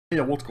Hey,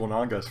 what's going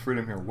on, guys?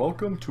 Freedom here.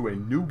 Welcome to a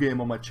new game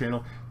on my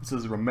channel. This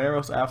is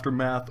Romero's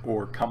Aftermath,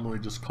 or commonly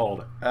just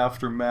called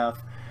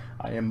Aftermath.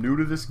 I am new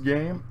to this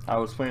game. I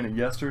was playing it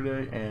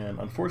yesterday, and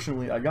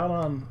unfortunately I got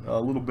on a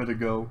little bit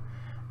ago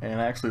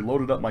and I actually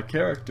loaded up my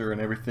character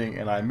and everything,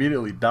 and I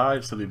immediately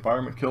died, so the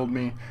environment killed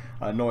me.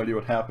 I had no idea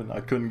what happened.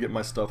 I couldn't get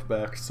my stuff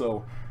back,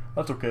 so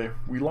that's okay.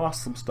 We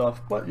lost some stuff,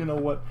 but you know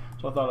what?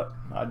 So I thought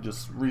I'd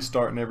just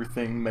restart and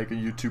everything, make a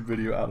YouTube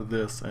video out of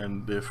this,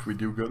 and if we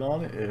do good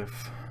on it,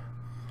 if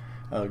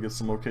get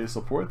some okay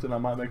support, then I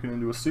might make it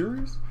into a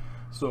series.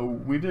 So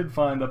we did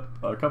find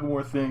a couple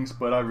more things,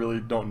 but I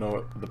really don't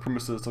know the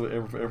premises of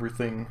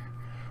everything.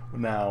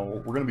 Now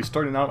we're going to be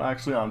starting out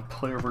actually on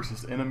player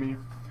versus enemy,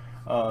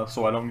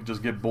 so I don't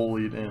just get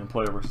bullied in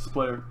player versus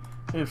player.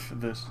 If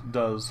this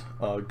does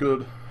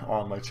good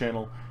on my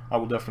channel, I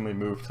will definitely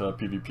move to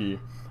PvP,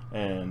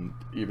 and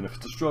even if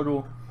it's a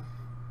struggle,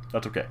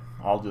 that's okay.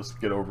 I'll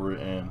just get over it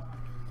and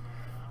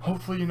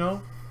hopefully, you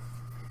know,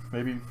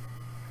 maybe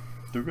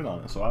do good on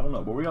it. So I don't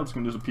know, but we're just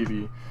gonna do some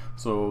PvE.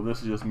 So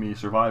this is just me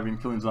surviving,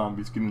 killing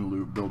zombies, getting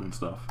loot, building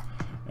stuff,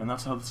 and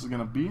that's how this is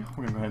gonna be.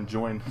 We're gonna go ahead and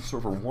join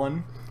server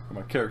 1,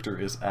 where my character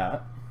is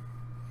at,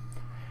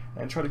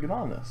 and try to get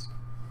on this.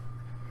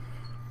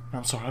 Now,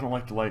 I'm sorry, I don't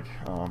like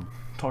to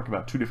talk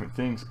about two different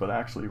things, but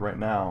actually right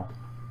now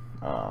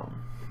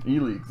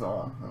E-League's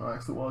on, and I'm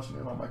actually watching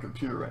it on my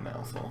computer right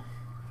now, so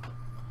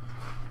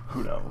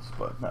who knows,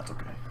 but that's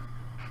okay.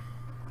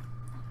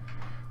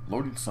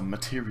 Loading some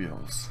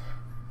materials.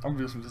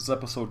 This is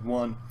episode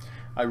 1.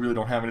 I really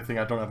don't have anything.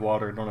 I don't have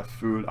water, I don't have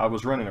food. I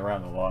was running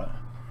around a lot,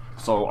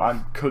 so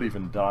I could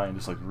even die and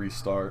just like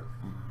restart.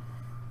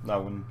 I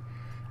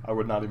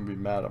would not even be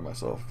mad at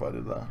myself if I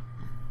did that.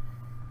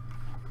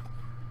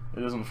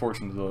 It is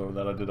unfortunate though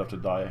that I did have to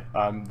die.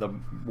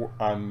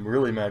 I'm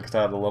really mad because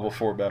I had a level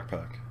 4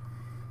 backpack,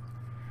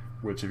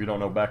 which, if you don't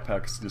know,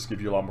 backpacks just give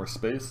you a lot more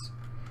space.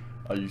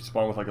 You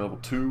spawn with like a level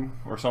 2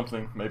 or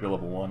something, maybe a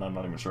level 1, I'm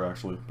not even sure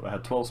actually, but I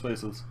had 12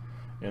 spaces.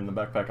 In the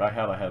backpack I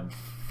had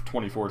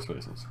 24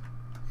 spaces.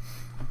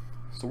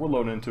 So we're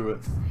loading into it.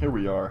 Here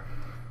we are.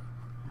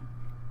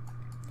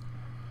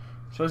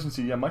 So as you can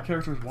see, yeah, my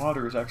character's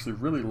water is actually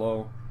really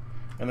low,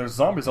 and there's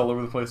zombies all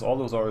over the place. All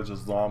those are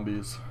just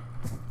zombies.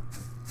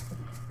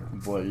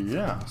 But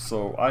yeah,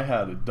 so I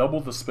had double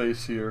the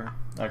space here.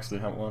 Actually,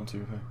 I have 1,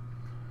 2, 3.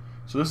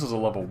 So this is a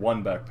level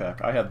 1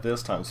 backpack. I had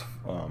this times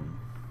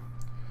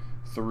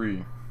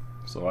 3.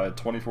 So I had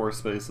 24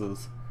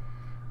 spaces.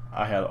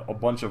 I had a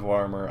bunch of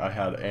armor, I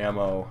had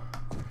ammo.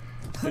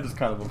 It is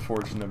kind of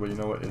unfortunate, but you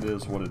know what, it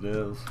is what it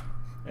is.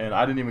 And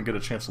I didn't even get a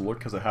chance to look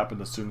because it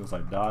happened as soon as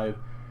I died.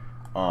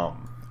 I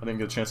didn't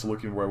get a chance to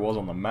look where I was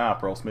on the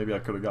map, or else maybe I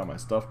could have got my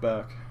stuff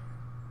back.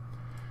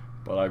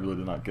 But I really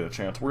did not get a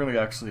chance. We're going to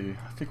actually,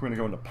 I think we're going to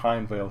go into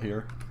Pinevale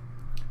here.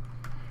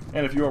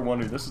 And if you are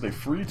wondering, this is a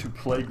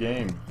free-to-play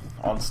game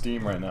on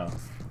Steam right now.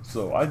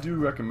 So I do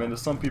recommend it.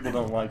 Some people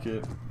don't like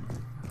it.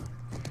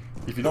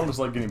 If you don't just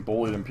like getting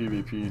bullied in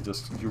PvP,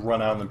 just you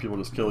run out and then people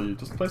just kill you,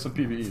 just play some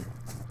PvE.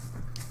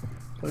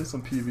 Play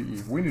some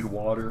PvE. We need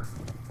water.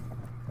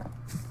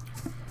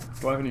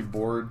 Do I have any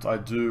boards? I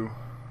do.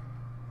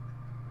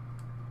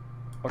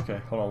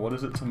 Okay, hold on. What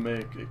is it to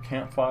make a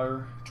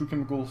campfire? 2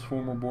 chemicals,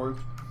 4 more boards.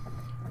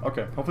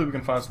 Okay, hopefully we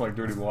can find some like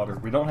dirty water.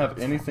 We don't have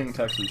anything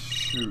to actually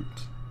shoot.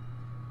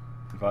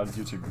 Invited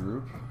you to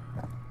group?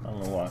 I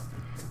don't know why.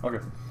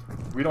 Okay,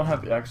 we don't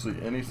have actually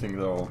anything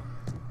though.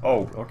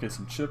 Oh, okay,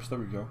 some chips, there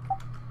we go.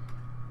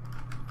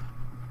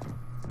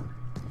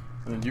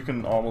 And then you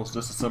can almost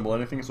disassemble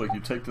anything, so like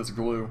you take this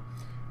glue,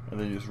 and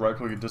then you just right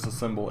click and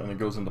disassemble, and it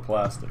goes into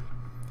plastic.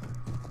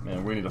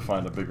 Man, we need to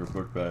find a bigger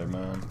book bag,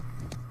 man.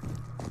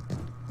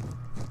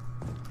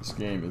 This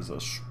game is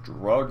a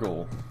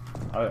struggle.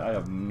 I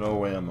have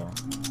no ammo.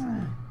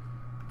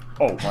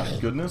 Oh my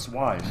goodness,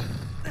 why?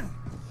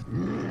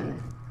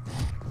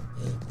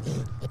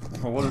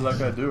 Well, what is that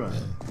guy doing?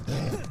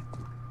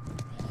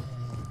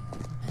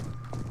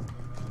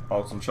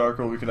 Oh, some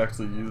charcoal we could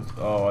actually use.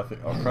 Oh, I think.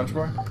 Oh, crunch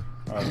bar?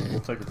 Alright, we'll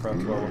take a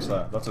crunch bar. What's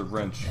that? That's a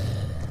wrench.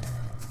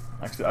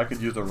 Actually, I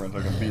could use a wrench.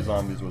 I can beat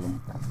zombies with them.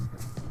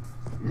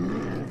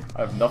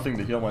 I have nothing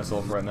to heal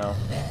myself right now.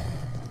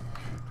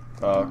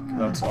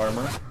 That's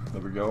armor.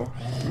 There we go.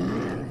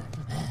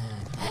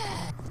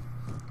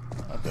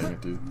 Ah, dang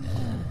it, dude.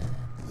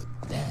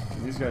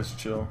 Can these guys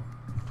chill?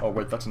 Oh,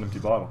 wait, that's an empty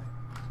bottle.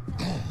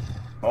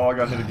 Oh, I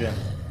got hit again.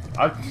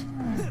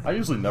 I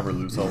usually never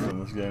lose health in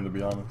this game, to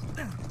be honest.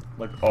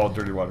 Like, oh,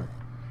 dirty water.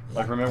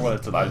 Like, remember what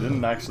I said? I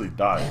didn't actually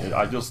die.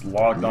 I just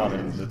logged on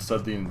and it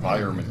said the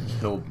environment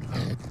killed me.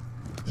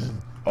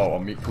 Oh, a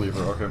meat cleaver.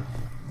 Okay.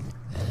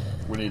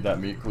 We need that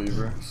meat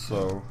cleaver,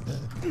 so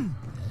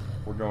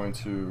we're going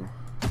to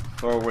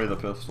throw away the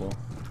pistol.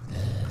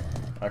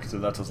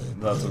 Actually,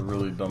 that's a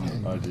really dumb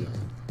idea.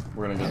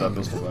 We're gonna get that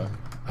pistol back.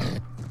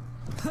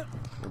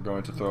 We're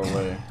going to throw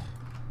away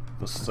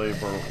the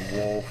saber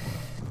wolf.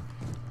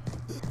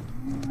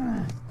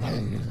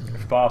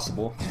 If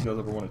possible, if you guys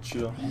ever want to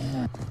chill.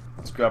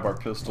 Let's grab our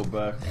pistol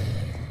back.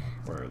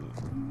 Where is it?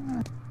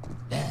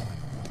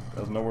 You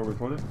guys know where we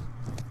put it?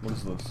 What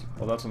is this?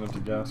 Oh, that's an empty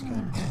gas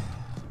can.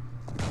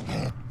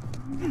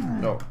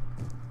 No.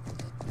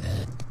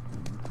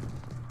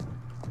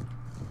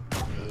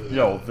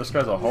 Yo, this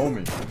guy's a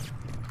homie.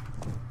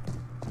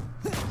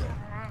 Oh,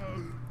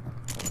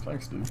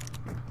 thanks, dude.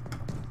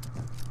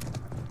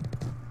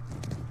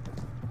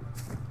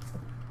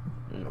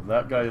 Yo,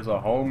 that guy is a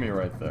homie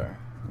right there.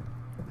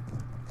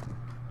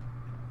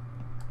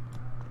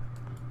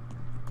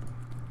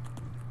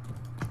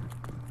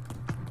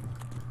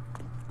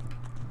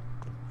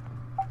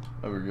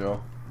 There we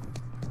go.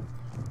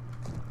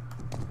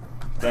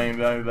 Dang,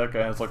 that guy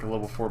has like a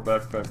level 4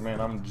 backpack.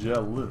 Man, I'm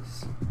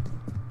jealous.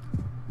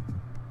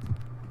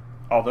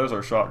 Oh, there's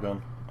our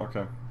shotgun.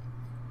 Okay.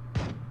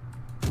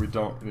 We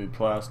don't need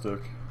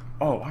plastic.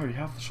 Oh, I already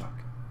have the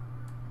shotgun.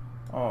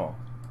 Oh.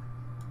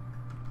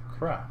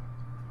 Crap.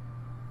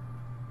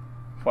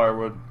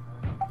 Firewood.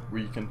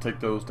 We can take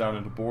those down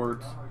into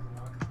boards.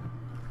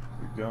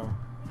 There we go.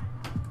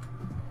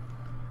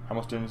 How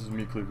much damage does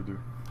meat cleaver do?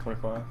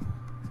 25?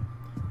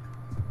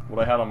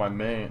 What I had on my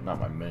main, not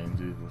my main,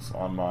 Jesus,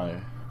 on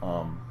my,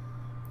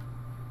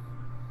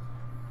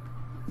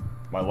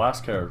 my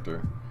last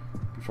character,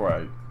 before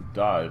I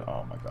died,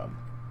 oh my god.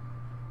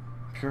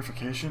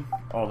 Purification?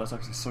 Oh, that's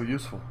actually so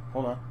useful.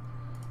 Hold on.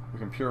 We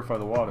can purify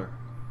the water.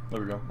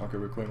 There we go. Okay,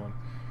 we're clean one.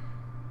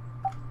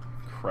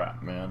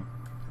 Crap, man.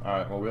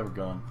 Alright, well, we have a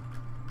gun.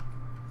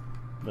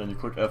 Then you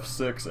click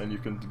F6 and you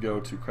can go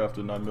to craft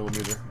a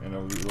 9mm and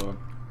it'll reload.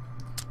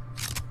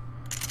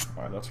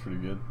 Alright, that's pretty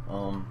good.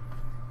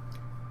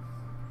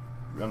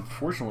 We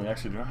unfortunately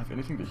actually do not have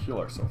anything to heal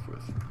ourselves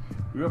with.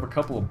 We do have a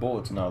couple of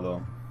bullets now,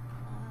 though.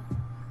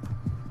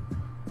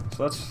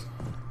 So that's...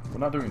 we're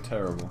not doing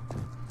terrible.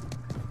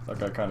 That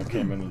guy kind of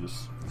came in and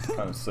just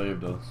kind of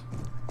saved us.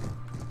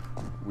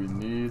 We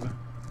need...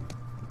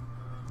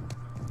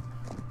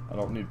 I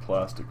don't need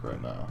plastic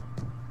right now.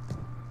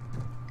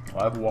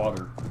 I have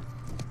water.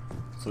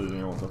 So, you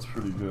know what, that's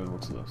pretty good.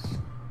 What's this?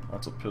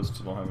 That's a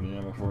pistol, don't have any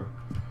ammo for it.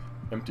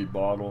 Empty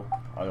bottle.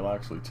 I'll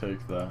actually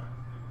take that.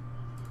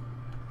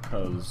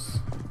 Because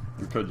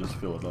we could just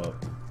fill it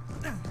up.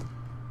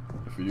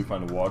 If we do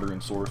find a watering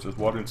source. There's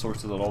watering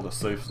sources at all the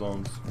safe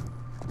zones.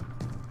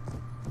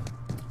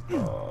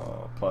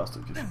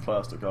 Plastic. Use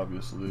plastic,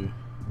 obviously.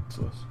 What's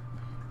this?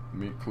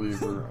 Meat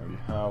cleaver. I already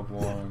have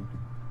one.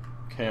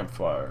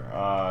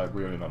 Campfire.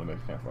 We already know how to make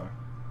a campfire.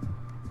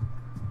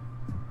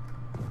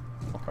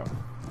 Okay.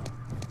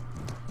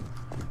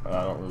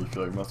 I don't really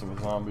feel like messing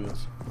with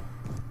zombies.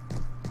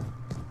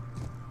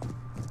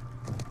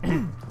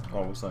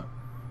 Oh, what's that?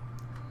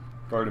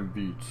 Garden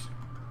Beach.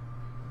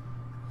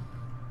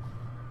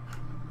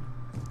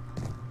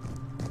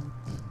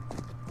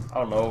 I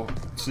don't know.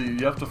 See,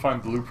 you have to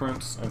find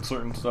blueprints and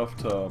certain stuff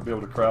to be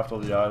able to craft all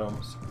the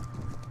items.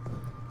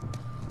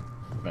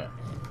 Man.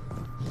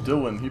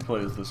 Dylan, he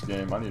plays this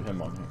game. I need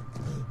him on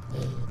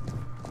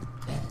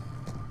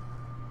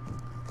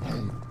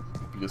here.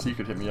 Because he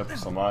could hit me up with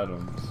some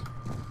items.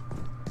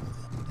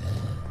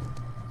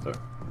 There.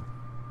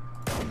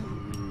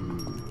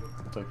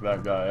 Take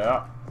that guy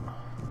out.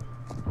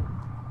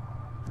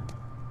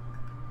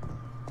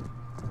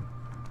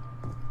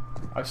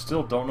 I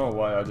still don't know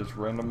why I just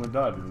randomly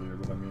died earlier,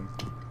 but I mean...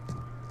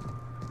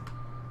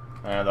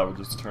 and that would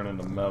just turn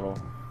into metal.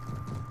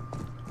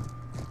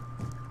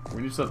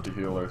 We need stuff to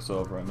heal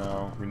ourselves right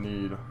now. We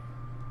need...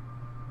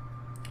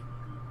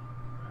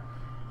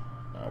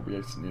 we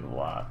actually need a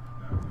lot.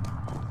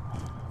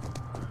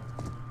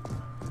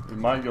 We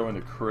might go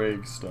into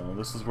Craigstone.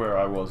 This is where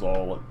I was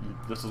all...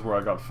 this is where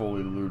I got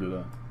fully looted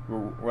at.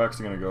 We're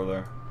actually going to go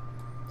there.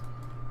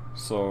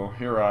 So,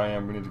 here I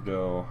am. We need to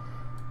go...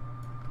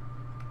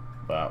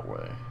 that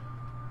way.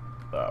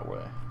 That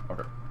way.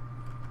 Okay.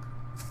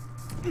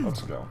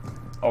 Let's go.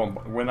 Oh,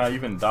 when I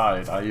even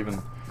died, I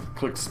even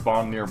clicked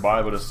spawn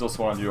nearby, but it still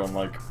spawned you on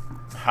like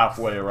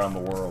halfway around the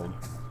world.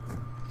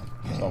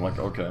 So I'm like,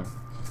 okay.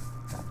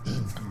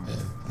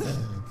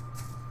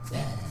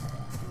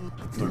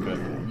 It's okay.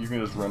 You can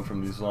just run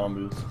from these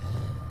zombies.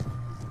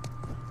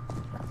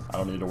 I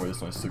don't need to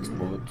waste my 6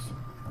 bullets.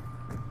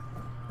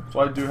 So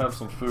I do have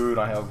some food.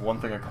 I have one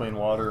thing of clean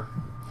water.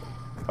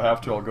 If I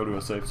have to, I'll go to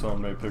a safe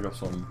zone, maybe pick up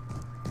some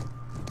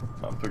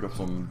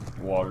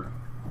water.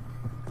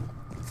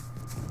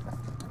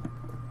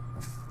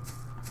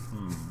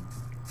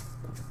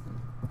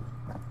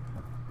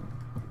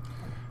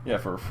 Yeah,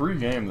 for a free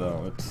game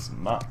though, it's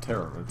not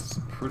terrible. It's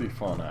pretty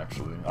fun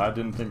actually. I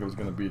didn't think it was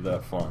going to be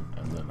that fun,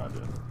 and then I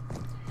did.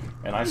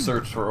 And I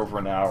searched for over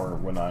an hour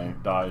when I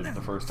died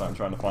the first time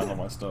trying to find all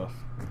my stuff.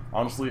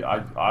 Honestly,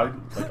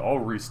 I'll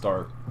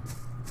restart.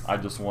 I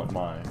just want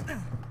my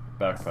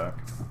backpack.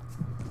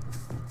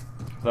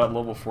 That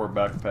level 4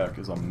 backpack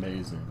is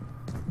amazing.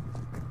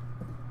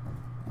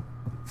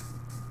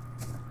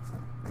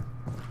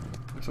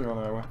 Actually, going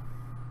the right way.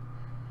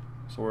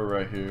 So we're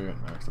right here.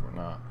 Actually, we're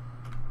not.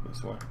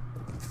 This way.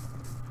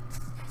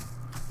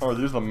 Oh,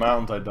 these are the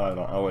mountains I died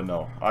on. Oh, wait,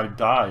 no. I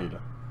died.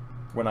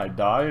 When I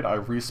died, I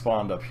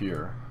respawned up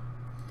here.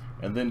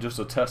 And then just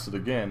to test it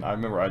again, I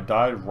remember I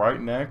died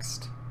right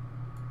next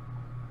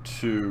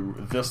to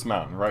this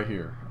mountain right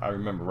here. I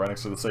remember, right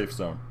next to the safe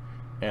zone.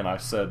 And I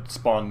said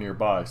spawn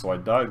nearby, so I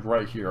died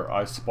right here.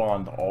 I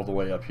spawned all the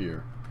way up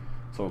here.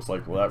 So it's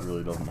like, well, that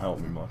really doesn't help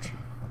me much.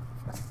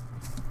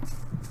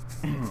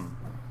 We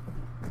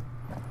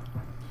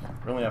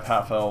only have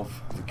half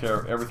health.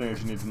 Everything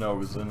that you need to know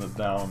is in the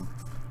down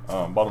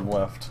bottom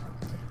left.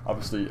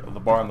 Obviously, the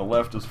bar on the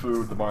left is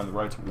food, the bar on the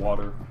right is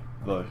water.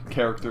 The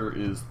character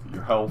is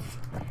your health.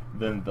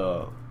 Then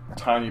the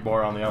tiny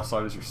bar on the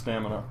outside is your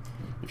stamina.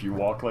 If you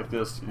walk like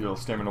this, your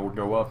stamina will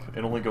go up.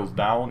 It only goes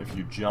down if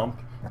you jump.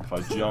 If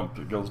I jump,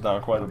 it goes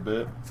down quite a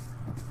bit.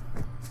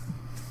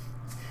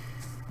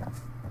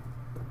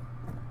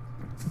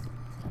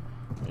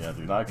 Yeah,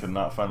 dude, I could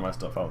not find my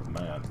stuff. I was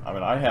mad. I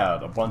mean, I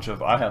had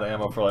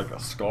ammo for like a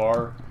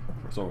SCAR,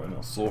 so an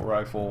assault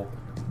rifle.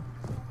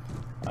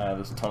 I had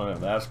this ton of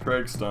it. That's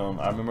Craigstone.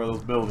 I remember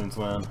those buildings,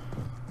 man.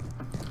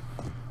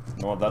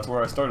 You know what? That's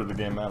where I started the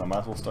game, man. I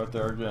might as well start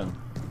there again.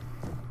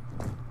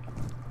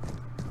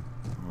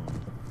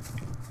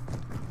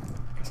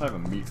 Guess I have a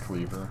meat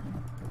cleaver.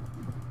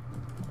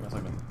 I guess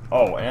I can.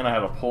 Oh, and I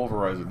had a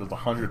pulverizer. Does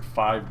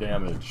 105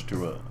 damage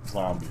to a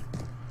zombie.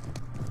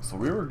 So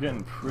we were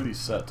getting pretty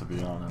set, to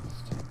be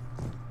honest.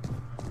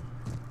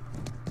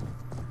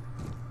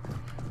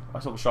 I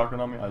still have a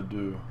shotgun on me? I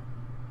do.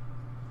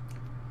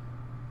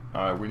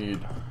 Alright, we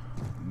need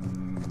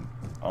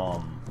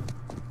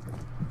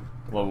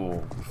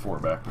level 4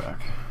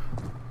 backpack.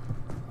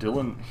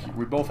 Dylan,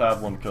 we both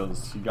have one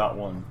because he got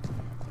one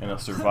in a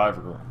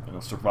survival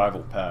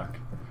pack.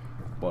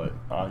 But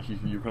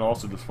you can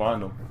also just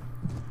find them.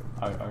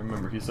 I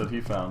remember he said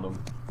he found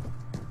them.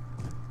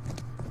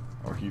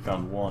 Or he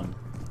found one.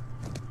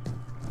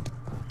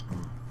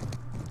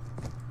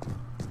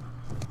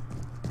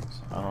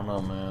 I don't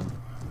know, man.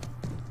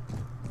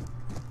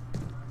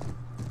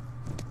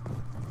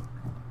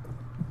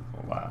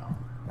 Oh, wow.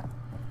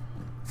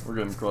 We're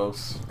getting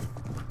close.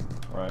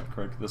 Alright,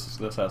 Craig. This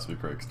has to be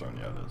Craigstone.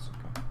 Yeah, it is.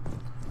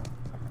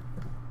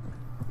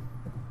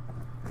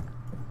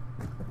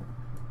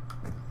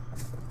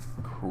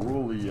 Okay.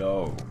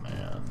 Coolio,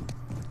 man.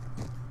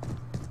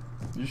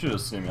 You should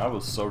have seen me. I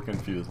was so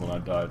confused when I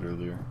died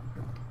earlier.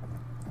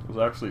 It was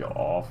actually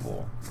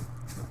awful.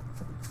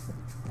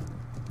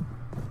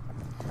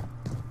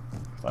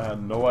 I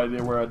had no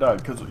idea where I died,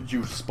 because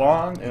you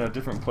spawn in a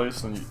different place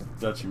than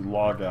that you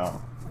log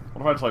out.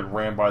 What if I just like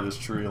ran by this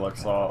tree, like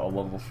saw a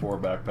level 4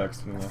 backpack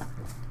sitting there?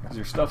 Because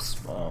your stuff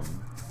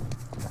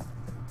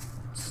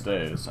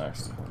stays,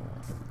 actually. Do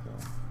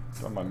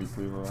I have my meat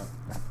cleaver right?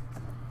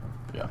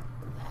 Yeah.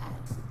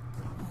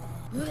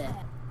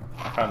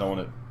 I kinda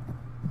want it.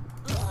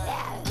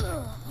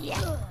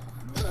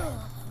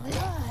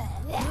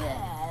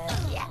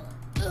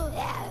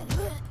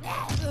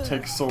 It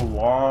takes so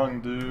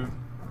long, dude.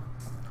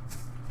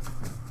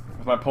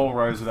 With my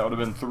pulverizer, that would have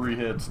been 3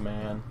 hits,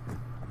 man.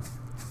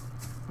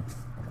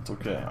 It's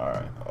okay,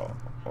 alright. Oh,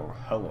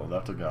 hello,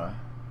 that's a guy.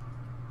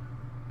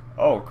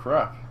 Oh,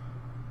 crap.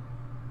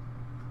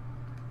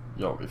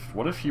 Yo,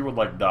 what if he would,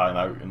 like, die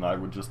and I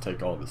would just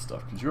take all of his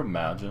stuff? Could you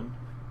imagine?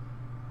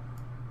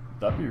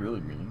 That'd be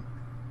really mean.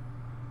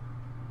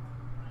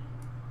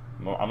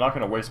 No, I'm not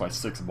gonna waste my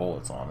 6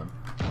 bullets on him.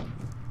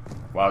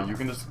 Wow, you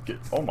can just get...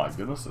 Oh my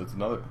goodness, it's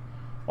another...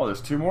 Oh, there's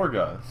 2 more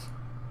guys.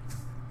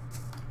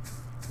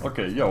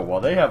 Okay, yo,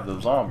 while they have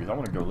the zombies, I'm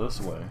gonna go this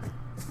way.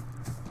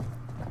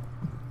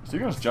 So you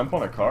can just jump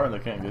on a car and they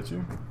can't get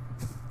you?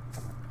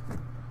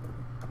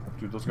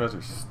 Dude, those guys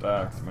are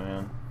stacked,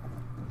 man.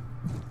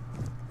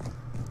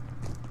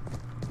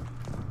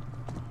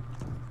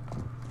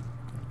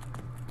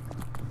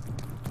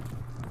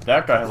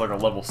 That guy has like a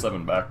level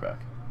 7 backpack.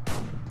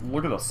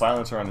 Look at the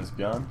silencer on his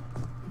gun.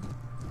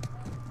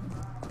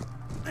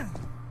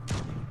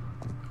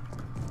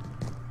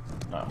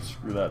 Nah,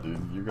 screw that, dude.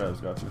 You guys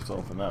got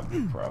yourself in that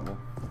big problem.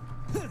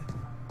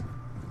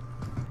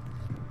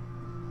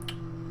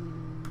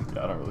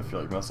 Yeah, I don't really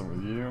feel like messing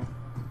with you.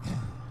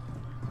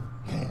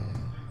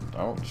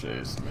 Don't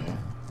chase me.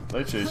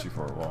 They chase you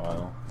for a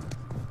while.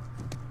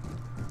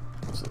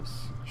 What's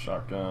this?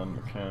 Shotgun,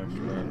 mechanics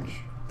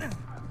wrench.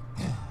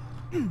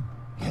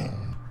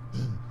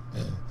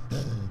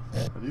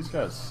 Are these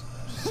guys?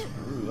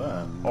 Screw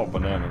that. Oh,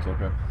 bananas,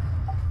 okay.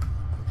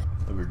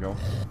 There we go.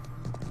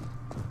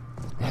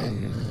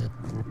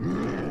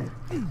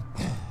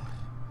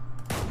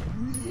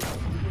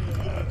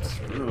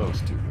 Screw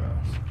those 2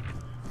 guys.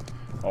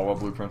 Oh, what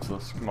blueprint's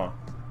this? Come on.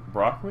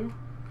 Broccoli?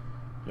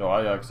 Yo,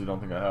 I actually don't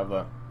think I have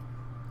that.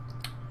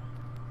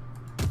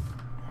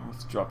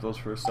 Let's drop those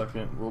for a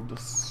second. We'll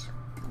just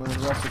learn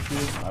the recipe.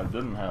 I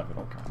didn't have it,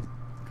 okay.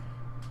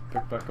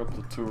 Pick back up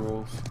the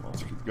tools.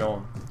 Let's keep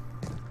going.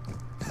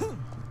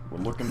 We're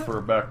looking for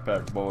a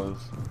backpack, boys.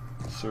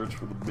 Search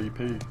for the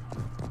BP.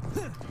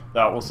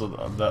 That was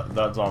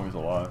that zombie's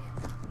alive.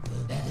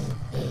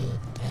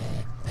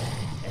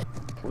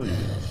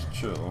 Please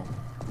chill.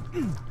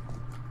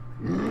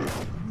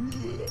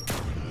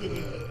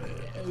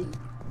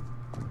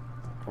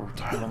 Or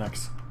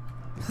Tylenix.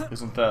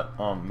 Isn't that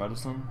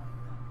medicine?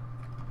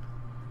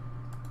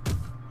 I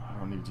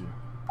don't need you.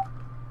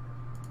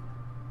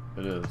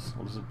 It is.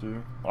 What does it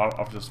do?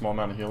 Offers a small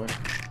amount of healing.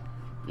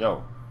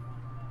 Yo.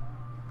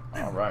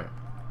 Alright.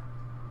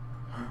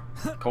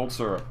 Cold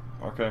syrup.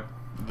 Okay.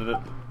 Did it.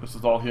 This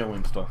is all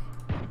healing stuff.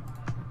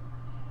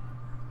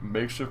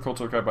 Makeshift cold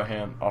syrup by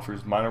hand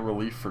offers minor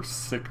relief for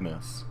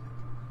sickness.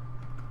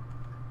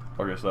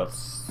 Okay, so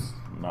that's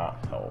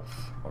not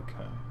health.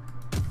 Okay.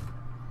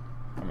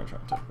 I'm gonna try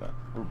and take that.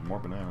 Ooh, more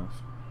bananas.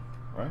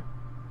 Right?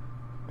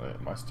 Wait,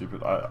 am I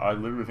stupid? I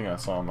literally think I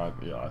saw my...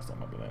 Yeah, I saw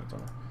my bananas on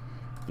it.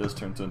 This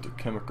turns into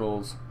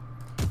chemicals.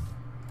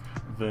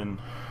 Then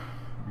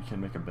we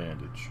can make a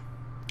bandage.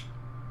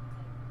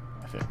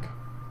 I think.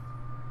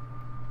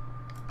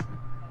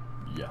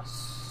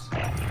 Yes.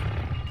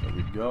 There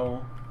we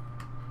go.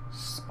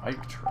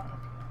 Spike trap.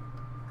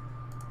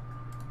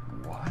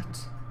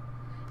 What?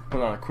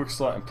 Put on a quick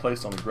slot and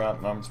placed on the ground,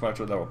 an armed spike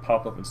trap that will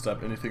pop up and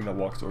stab anything that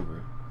walks over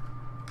it.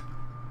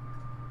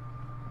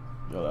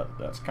 Yo,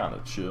 that's kind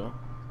of chill.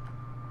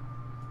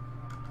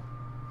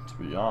 To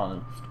be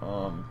honest.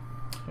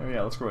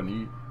 Yeah, let's go and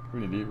eat. We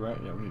need to eat, right?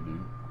 Yeah, we need to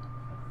eat.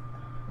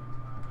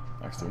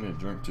 Actually, we need to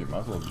drink too. Might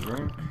as well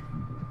drink.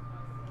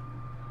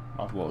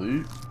 Might as well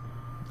eat.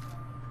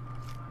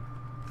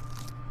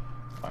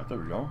 Alright, there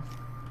we go.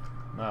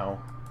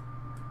 Now,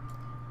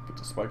 put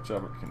the spike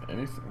jabber. Can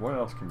anything? What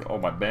else can go? Oh,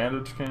 my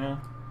bandage can.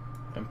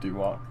 Empty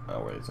water.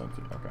 Oh wait, it's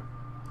empty. Okay.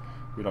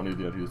 We don't need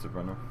the adhesive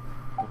right now.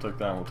 We'll take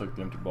that. And we'll take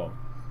the empty ball.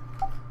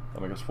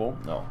 That make us full?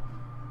 No.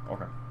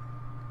 Okay.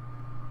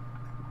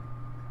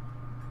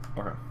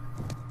 Okay.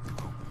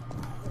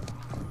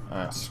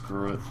 Ah,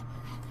 screw it.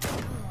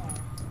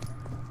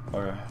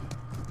 Okay.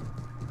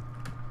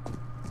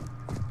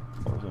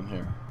 What was in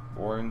here?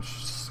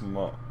 Orange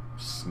smoke.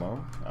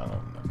 Smoke? I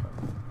don't know.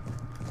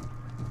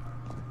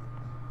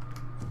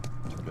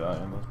 There's a guy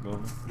in this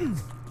building.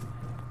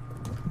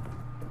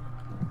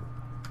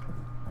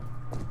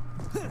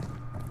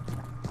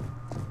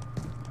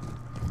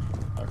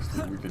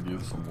 Actually, we could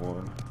use some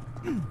water.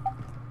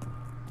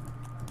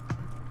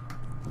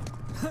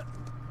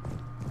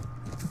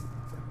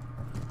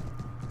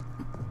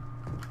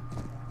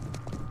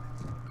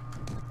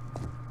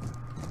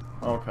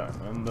 Okay,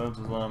 and there's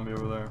a zombie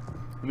over there.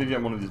 We need to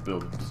get one of these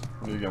buildings.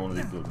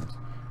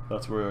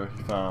 That's where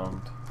he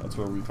found. That's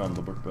where we found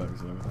the book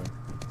bags and everything.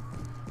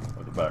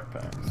 Or the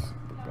backpacks.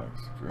 Book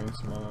bags. Green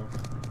smoke.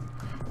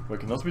 Wait,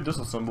 can those be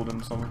disassembled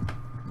into something?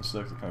 This is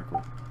actually kind of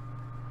cool.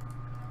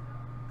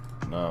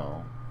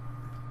 No.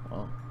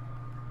 Well,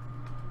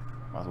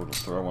 might as well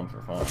just throw one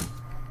for fun.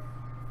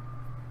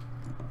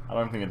 I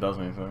don't think it does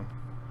anything.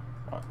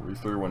 We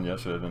threw one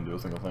yesterday, it didn't do a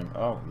single thing.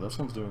 Oh, this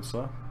one's doing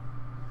stuff.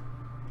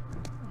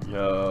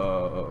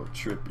 Yo,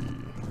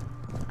 trippy.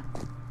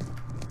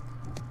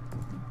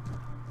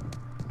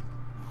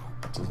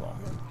 What's a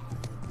zombie?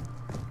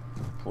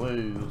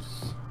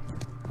 Please.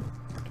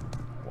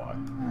 Why?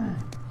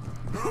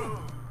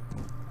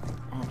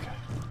 Okay.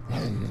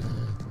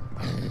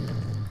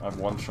 I have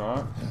one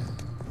shot.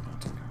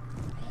 That's okay.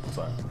 What's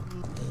that?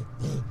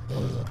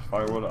 What is that?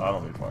 Firewood? I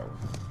don't need firewood.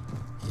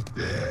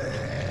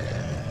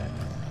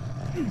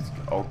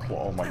 Oh,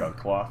 oh my god,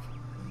 cloth.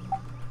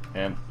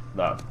 And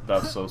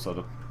that's so set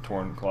of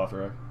torn cloth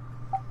rag.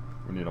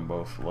 We need them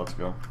both. Let's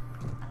go.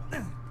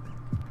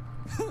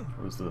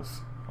 What is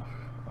this?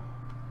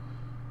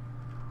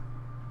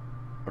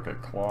 Okay,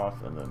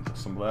 cloth, and then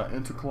some of that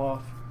into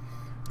cloth.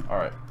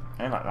 Alright.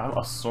 And I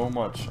lost so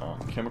much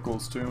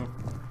chemicals too.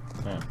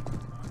 Man.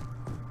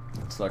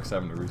 It sucks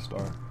having to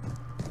restart.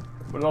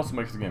 But it also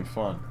makes the game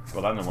fun.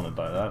 But I didn't want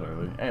to die that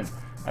early. And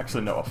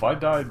actually no, if I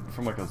died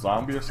from like a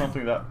zombie or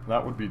something,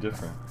 that would be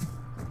different.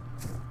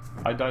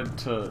 I died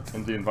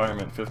in the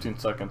environment 15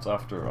 seconds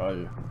after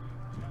I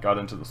got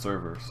into the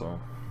server, so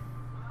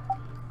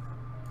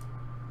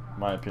in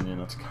my opinion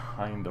that's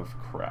kind of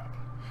crap.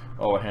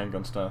 Oh, a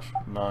handgun stash.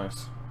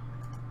 Nice.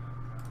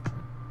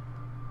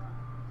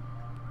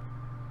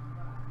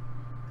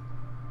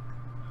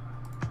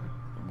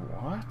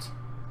 What?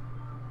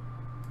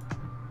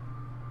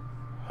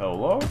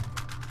 Hello?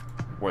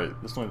 Wait,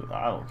 this one,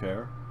 I don't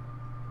care.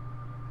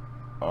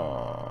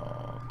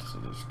 Does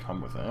it just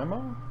come with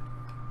ammo?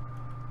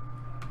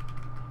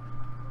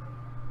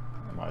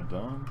 Am I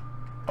done?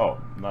 Oh,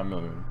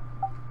 9mm.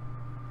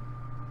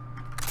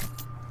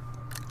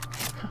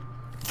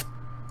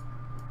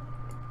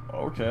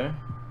 Okay.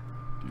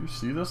 Do you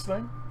see this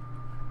thing?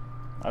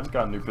 I just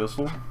got a new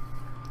pistol.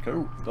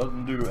 Cool.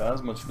 Doesn't do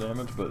as much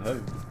damage, but hey.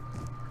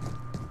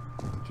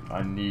 Dude,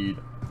 I need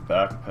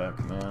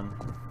backpack, man.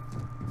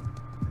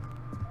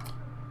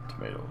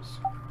 Tomatoes.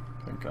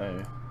 Think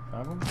I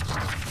have them?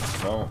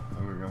 No.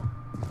 There we go.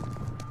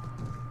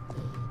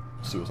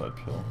 Suicide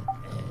pill.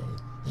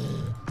 In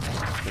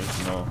case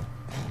you know.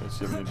 In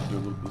case you ever need to do a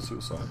little bit of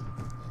suicide.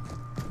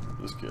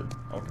 This kid.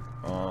 Okay.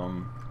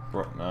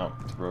 No,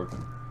 it's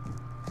broken.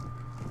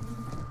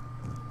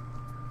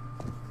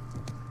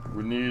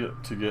 We need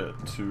to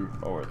get to.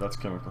 Oh wait, that's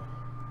chemical.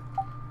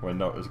 Wait,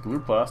 no, is glue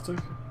plastic?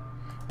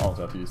 Oh, it's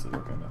adhesive.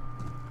 Okay, no.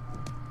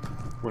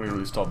 We're gonna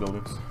release tall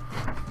buildings.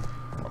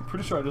 I'm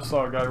pretty sure I just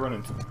saw a guy run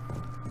into me.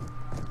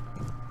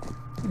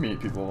 You meet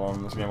people along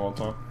in this game all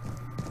the time.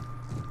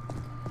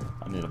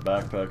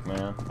 backpack,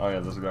 man. Oh yeah,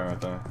 there's a guy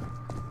right there.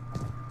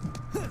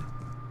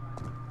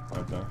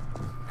 Right there.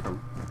 Cool.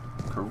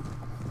 Cool.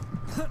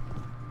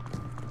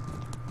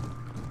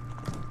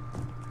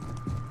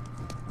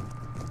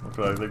 Looks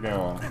like they're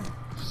gonna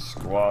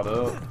squat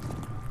up.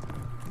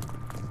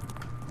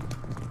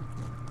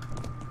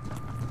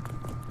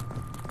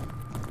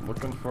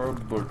 Looking for a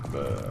book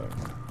bag.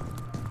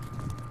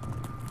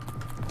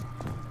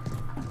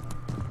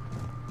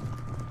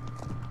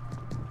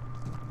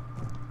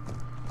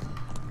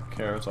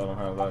 Carrots, I don't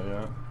have that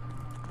yet.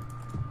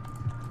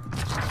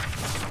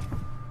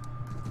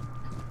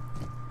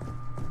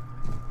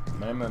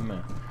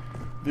 Man.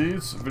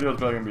 These videos are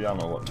probably gonna be, I don't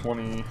know, what,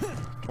 20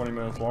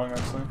 minutes long, I'd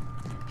say?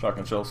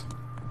 Shotgun shells.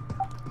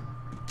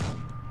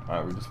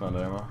 Alright, we just found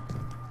ammo.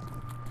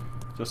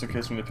 Just in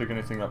case we need to pick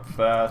anything up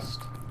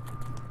fast.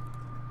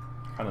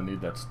 I kinda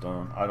need that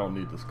stone. I don't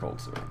need this cold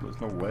syrup. There's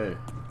no way.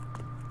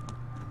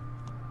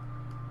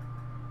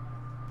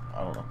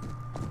 I don't know.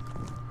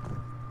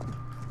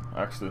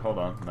 Actually, hold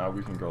on. Now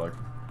we can go like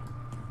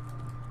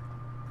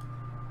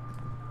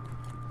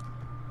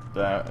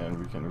that, and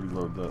we can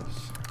reload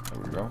this.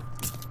 There we go.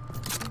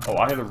 Oh,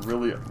 I had a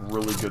really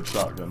good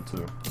shotgun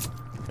too.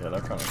 Yeah,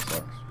 that kind of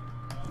sucks.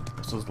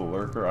 This is the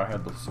lurker. I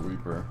had the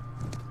sweeper.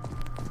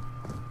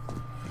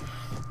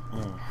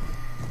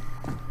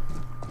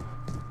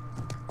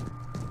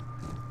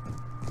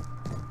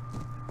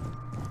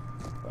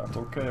 That's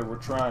okay. We're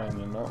trying,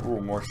 you know. Ooh,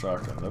 more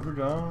shotgun. There we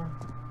go.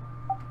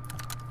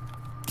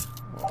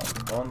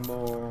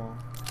 Bundle.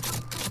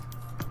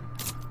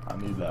 I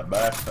need that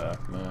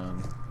backpack,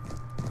 man.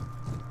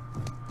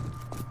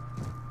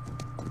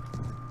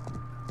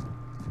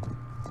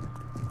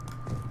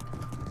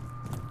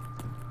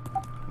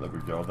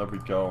 There we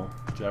go.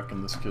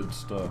 Jacking this kid's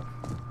stuff.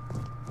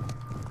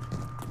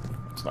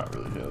 It's not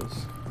really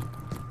his.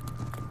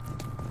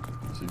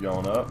 Is he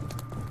going up?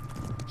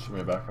 Show me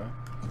a backpack.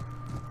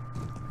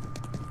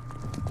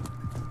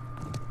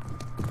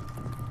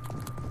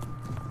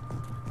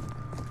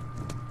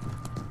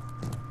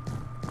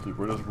 Dude,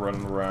 we're just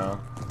running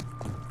around.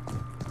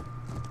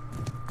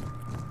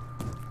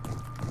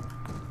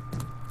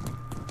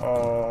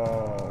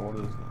 Oh, what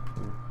is it?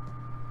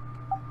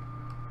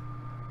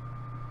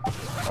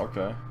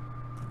 Okay.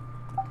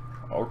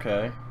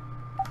 Okay.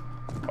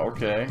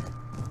 Okay.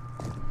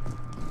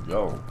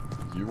 Yo,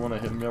 you wanna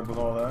hit me up with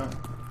all that?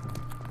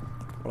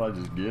 What'd I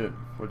just get?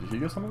 What, did he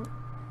get some of it?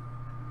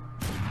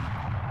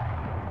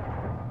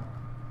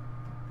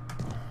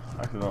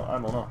 Actually, I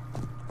don't know.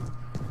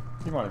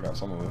 He might have got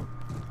some of it.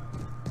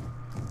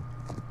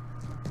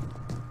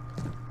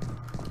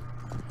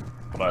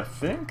 But I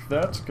think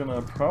that's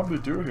gonna probably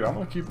do it here. I'm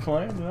gonna keep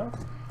playing, you know?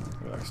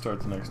 Maybe I can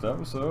start the next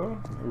episode.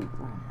 Ooh,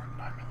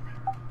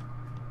 9mm.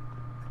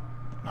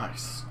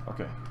 Nice.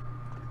 Okay.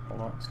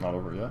 Hold on, it's not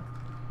over yet.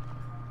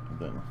 And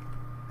then.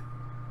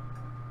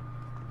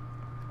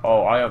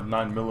 Oh, I have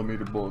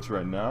 9mm bullets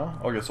right now.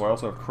 Okay, so I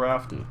also have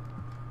crafted.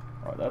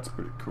 Alright, that's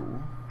pretty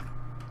cool.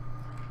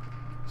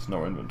 There's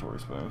no inventory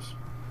space.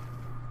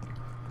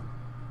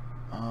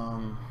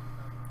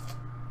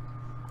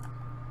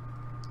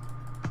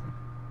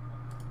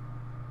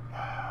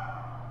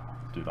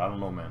 Dude, I don't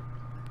know, man.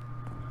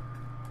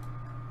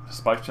 The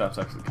spike trap's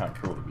actually kind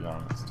of cool, to be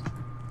honest.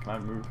 Can I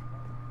move?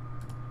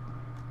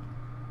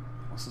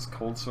 What's this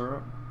cold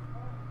syrup?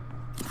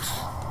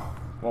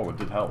 Whoa, it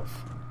did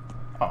health.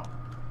 Oh,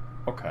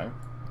 okay.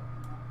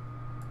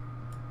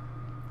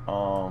 I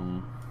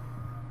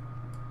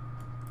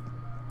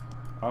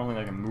don't think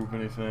I can move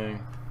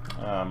anything.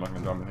 I'm not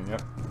gonna drop anything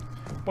yet.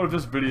 But if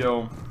this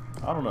video,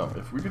 I don't know,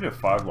 if we could get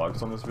 5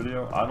 likes on this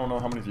video, I don't know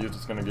how many views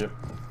it's gonna get.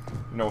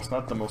 You know, it's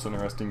not the most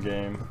interesting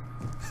game,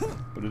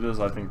 but it is,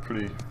 I think,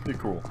 pretty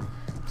cool.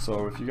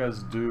 So if you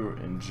guys do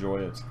enjoy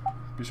it,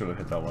 be sure to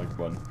hit that like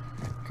button.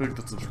 Click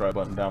the subscribe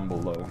button down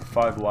below.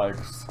 5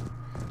 likes,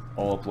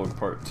 I'll upload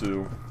part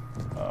 2,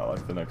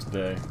 like the next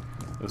day.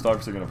 There's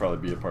obviously going to probably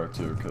be a part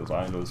 2, because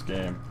I enjoy this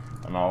game,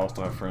 and I'll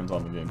also have friends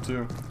on the game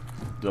too.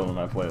 Dylan and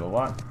I play it a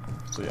lot.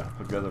 So yeah, hope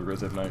you guys have a great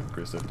safe night,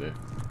 great safe day.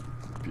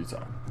 Peace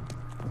out.